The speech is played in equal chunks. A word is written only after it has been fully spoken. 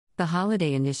The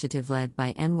holiday initiative led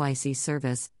by NYC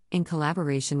Service, in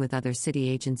collaboration with other city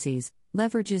agencies,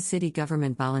 leverages city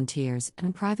government volunteers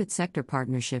and private sector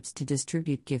partnerships to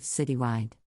distribute gifts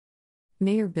citywide.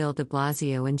 Mayor Bill de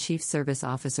Blasio and Chief Service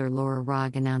Officer Laura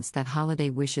Rogge announced that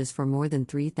holiday wishes for more than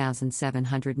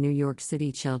 3,700 New York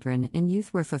City children and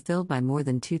youth were fulfilled by more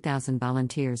than 2,000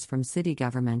 volunteers from city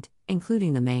government,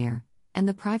 including the mayor, and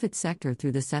the private sector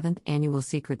through the 7th annual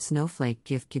Secret Snowflake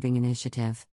gift-giving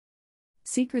initiative.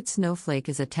 Secret Snowflake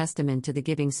is a testament to the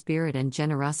giving spirit and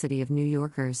generosity of New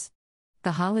Yorkers.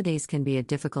 The holidays can be a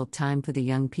difficult time for the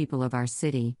young people of our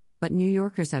city, but New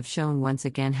Yorkers have shown once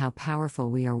again how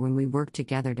powerful we are when we work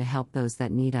together to help those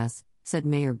that need us, said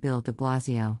Mayor Bill de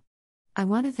Blasio. I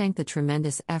want to thank the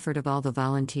tremendous effort of all the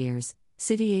volunteers,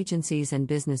 city agencies and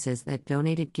businesses that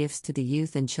donated gifts to the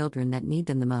youth and children that need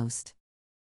them the most.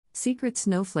 Secret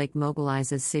Snowflake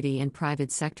mobilizes city and private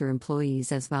sector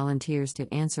employees as volunteers to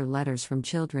answer letters from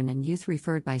children and youth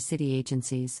referred by city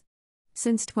agencies.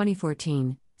 Since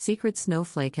 2014, Secret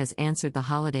Snowflake has answered the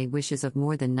holiday wishes of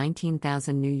more than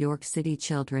 19,000 New York City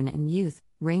children and youth,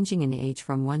 ranging in age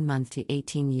from 1 month to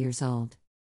 18 years old.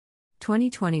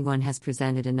 2021 has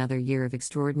presented another year of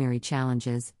extraordinary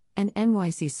challenges, and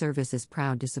NYC Service is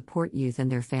proud to support youth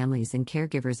and their families and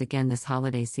caregivers again this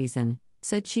holiday season,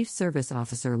 said Chief Service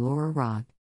Officer Laura Rogge.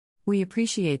 We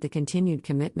appreciate the continued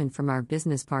commitment from our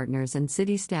business partners and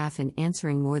city staff in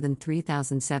answering more than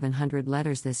 3,700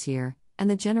 letters this year, and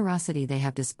the generosity they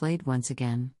have displayed once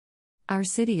again. Our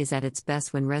city is at its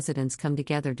best when residents come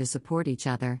together to support each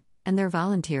other, and their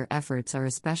volunteer efforts are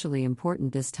especially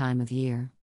important this time of year.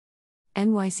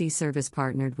 NYC Service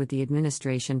partnered with the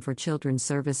Administration for Children's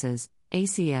Services,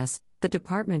 ACS, the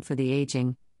Department for the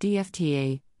Aging,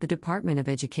 DFTA, the Department of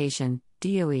Education,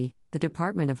 DOE, the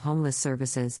Department of Homeless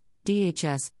Services,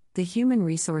 DHS, the Human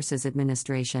Resources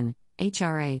Administration,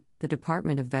 HRA, the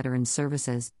Department of Veterans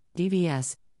Services,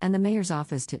 DVS, and the Mayor's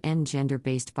Office to End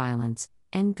Gender-Based Violence,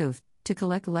 NGOV, to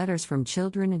collect letters from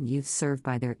children and youth served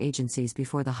by their agencies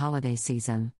before the holiday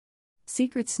season.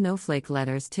 Secret Snowflake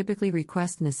letters typically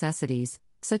request necessities,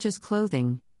 such as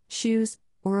clothing, shoes,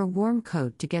 or a warm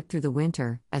coat to get through the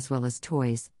winter, as well as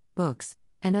toys, books,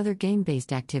 and other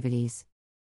game-based activities.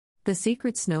 The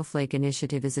Secret Snowflake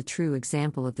initiative is a true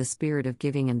example of the spirit of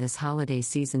giving, and this holiday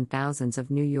season thousands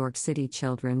of New York City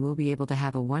children will be able to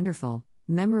have a wonderful,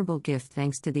 memorable gift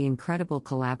thanks to the incredible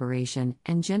collaboration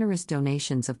and generous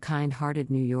donations of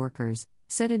kind-hearted New Yorkers,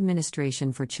 said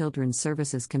Administration for Children's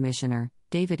Services Commissioner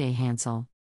David A. Hansel.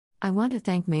 I want to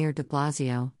thank Mayor de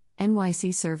Blasio,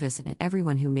 NYC Service, and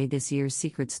everyone who made this year's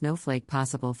Secret Snowflake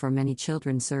possible for many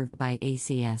children served by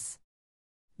ACS.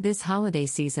 This holiday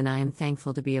season I am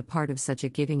thankful to be a part of such a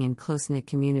giving and close-knit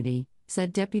community,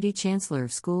 said Deputy Chancellor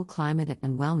of School Climate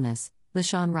and Wellness,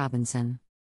 LaShawn Robinson.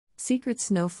 Secret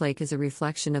Snowflake is a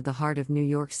reflection of the heart of New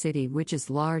York City, which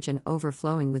is large and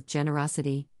overflowing with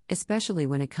generosity, especially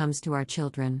when it comes to our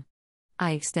children.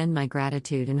 I extend my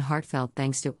gratitude and heartfelt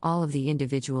thanks to all of the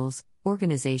individuals,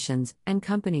 organizations, and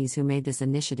companies who made this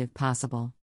initiative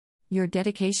possible. Your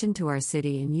dedication to our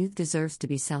city and youth deserves to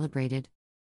be celebrated.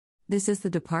 This is the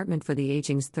Department for the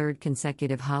Aging's third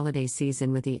consecutive holiday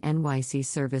season with the NYC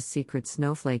Service Secret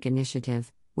Snowflake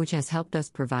initiative, which has helped us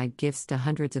provide gifts to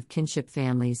hundreds of kinship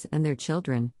families and their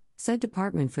children, said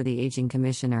Department for the Aging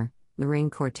Commissioner, Lorraine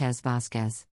Cortez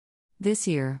Vasquez. This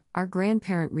year, our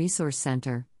Grandparent Resource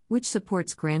Center, which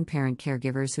supports grandparent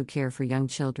caregivers who care for young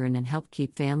children and help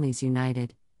keep families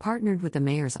united, partnered with the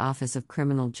Mayor's Office of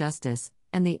Criminal Justice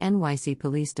and the NYC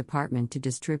Police Department to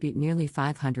distribute nearly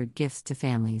 500 gifts to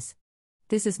families.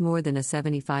 This is more than a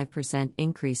 75%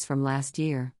 increase from last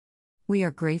year. We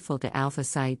are grateful to Alpha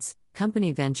Sites,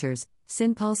 Company Ventures,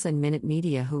 Synpulse and Minute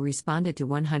Media who responded to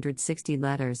 160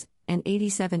 letters and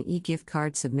 87 e-gift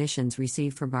card submissions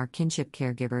received from our kinship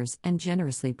caregivers and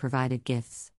generously provided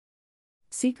gifts.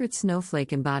 Secret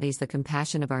Snowflake embodies the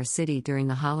compassion of our city during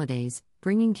the holidays,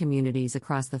 bringing communities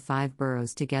across the 5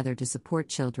 boroughs together to support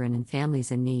children and families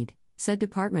in need, said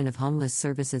Department of Homeless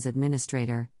Services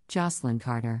Administrator, Jocelyn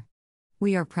Carter.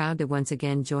 We are proud to once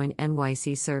again join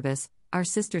NYC Service, our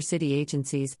sister city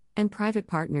agencies, and private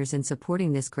partners in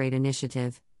supporting this great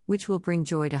initiative, which will bring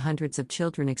joy to hundreds of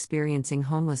children experiencing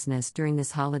homelessness during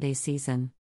this holiday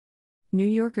season. New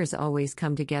Yorkers always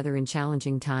come together in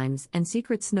challenging times, and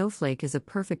Secret Snowflake is a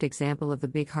perfect example of the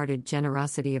big-hearted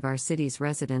generosity of our city's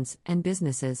residents and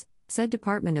businesses, said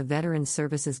Department of Veterans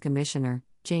Services Commissioner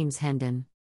James Hendon.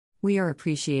 We are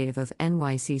appreciative of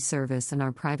NYC Service and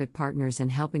our private partners in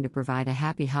helping to provide a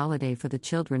happy holiday for the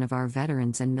children of our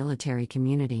veterans and military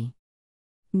community.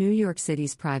 New York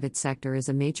City's private sector is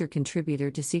a major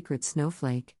contributor to Secret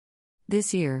Snowflake.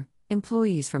 This year,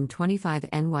 Employees from 25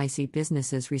 NYC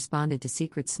businesses responded to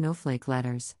secret snowflake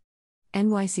letters.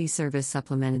 NYC Service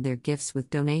supplemented their gifts with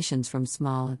donations from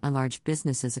small and large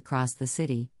businesses across the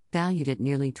city, valued at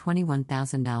nearly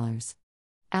 $21,000.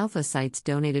 Alpha Sites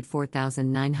donated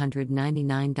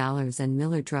 $4,999 and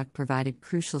Miller Druck provided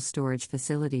crucial storage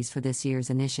facilities for this year's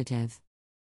initiative.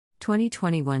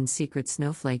 2021 Secret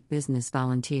Snowflake Business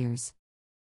Volunteers.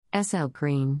 SL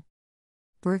Green,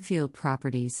 Brookfield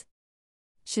Properties,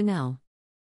 Chanel,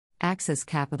 Access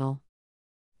Capital,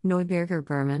 Neuberger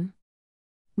Berman,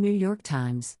 New York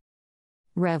Times,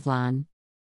 Revlon,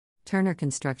 Turner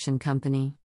Construction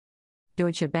Company,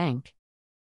 Deutsche Bank,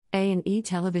 A&E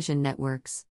Television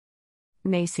Networks,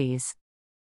 Macy's,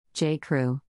 J.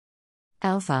 Crew,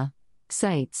 Alpha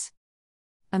Sites,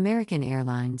 American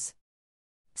Airlines,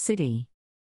 Citi,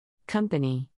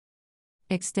 Company,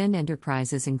 Extend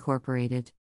Enterprises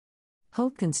Incorporated,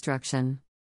 Hope Construction,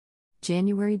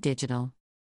 January Digital,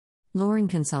 Loring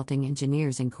Consulting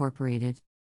Engineers Incorporated,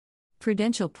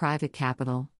 Prudential Private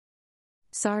Capital,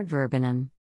 Sard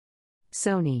Verbinnen,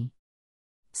 Sony,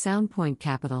 Soundpoint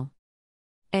Capital,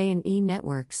 A&E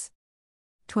Networks,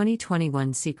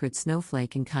 2021 Secret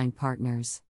Snowflake and Kind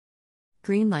Partners,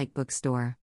 Greenlight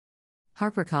Bookstore,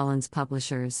 HarperCollins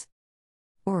Publishers,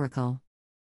 Oracle,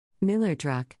 Miller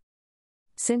Druck,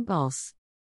 Synpulse.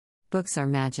 Books are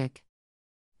magic.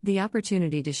 The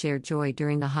opportunity to share joy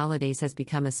during the holidays has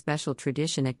become a special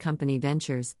tradition at Company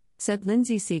Ventures, said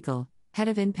Lindsay Siegel, head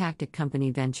of Impact at Company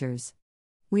Ventures.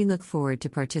 We look forward to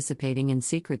participating in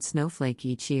Secret Snowflake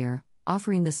each year,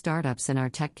 offering the startups in our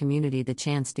tech community the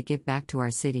chance to give back to our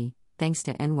city, thanks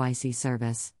to NYC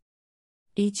Service.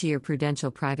 Each year, Prudential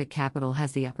Private Capital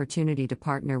has the opportunity to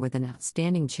partner with an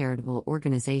outstanding charitable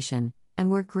organization, and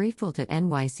we're grateful to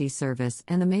NYC Service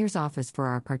and the Mayor's Office for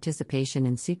our participation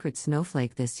in Secret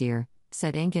Snowflake this year,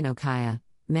 said Engin Okaya,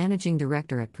 Managing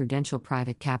Director at Prudential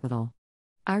Private Capital.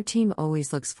 Our team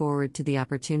always looks forward to the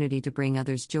opportunity to bring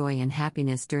others joy and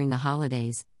happiness during the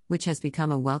holidays, which has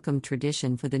become a welcome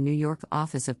tradition for the New York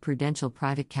office of Prudential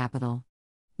Private Capital.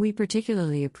 We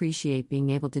particularly appreciate being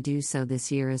able to do so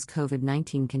this year as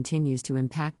COVID-19 continues to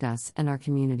impact us and our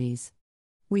communities.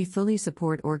 We fully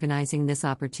support organizing this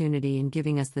opportunity and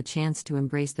giving us the chance to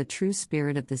embrace the true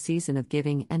spirit of the season of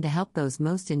giving and to help those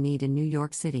most in need in New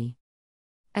York City.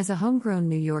 As a homegrown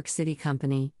New York City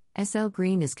company, SL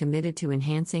Green is committed to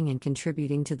enhancing and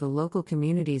contributing to the local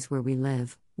communities where we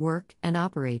live, work, and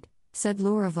operate, said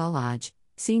Laura Volage,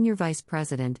 Senior Vice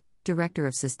President, Director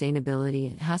of Sustainability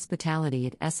and Hospitality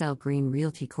at SL Green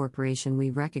Realty Corporation. We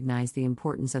recognize the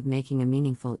importance of making a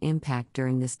meaningful impact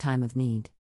during this time of need.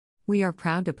 We are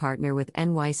proud to partner with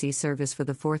NYC Service for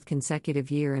the fourth consecutive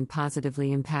year and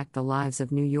positively impact the lives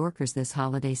of New Yorkers this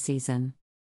holiday season.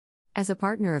 As a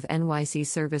partner of NYC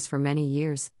Service for many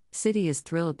years, Citi is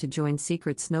thrilled to join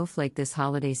Secret Snowflake this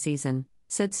holiday season,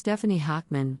 said Stephanie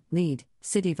Hockman, lead,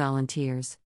 Citi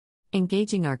Volunteers.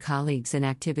 Engaging our colleagues in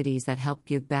activities that help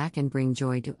give back and bring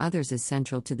joy to others is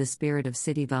central to the spirit of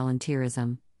Citi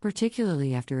volunteerism,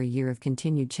 particularly after a year of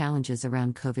continued challenges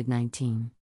around COVID-19.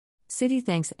 Citi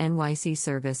thanks NYC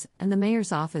Service and the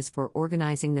Mayor's Office for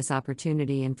organizing this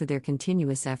opportunity and for their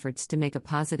continuous efforts to make a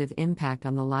positive impact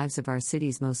on the lives of our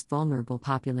city's most vulnerable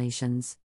populations.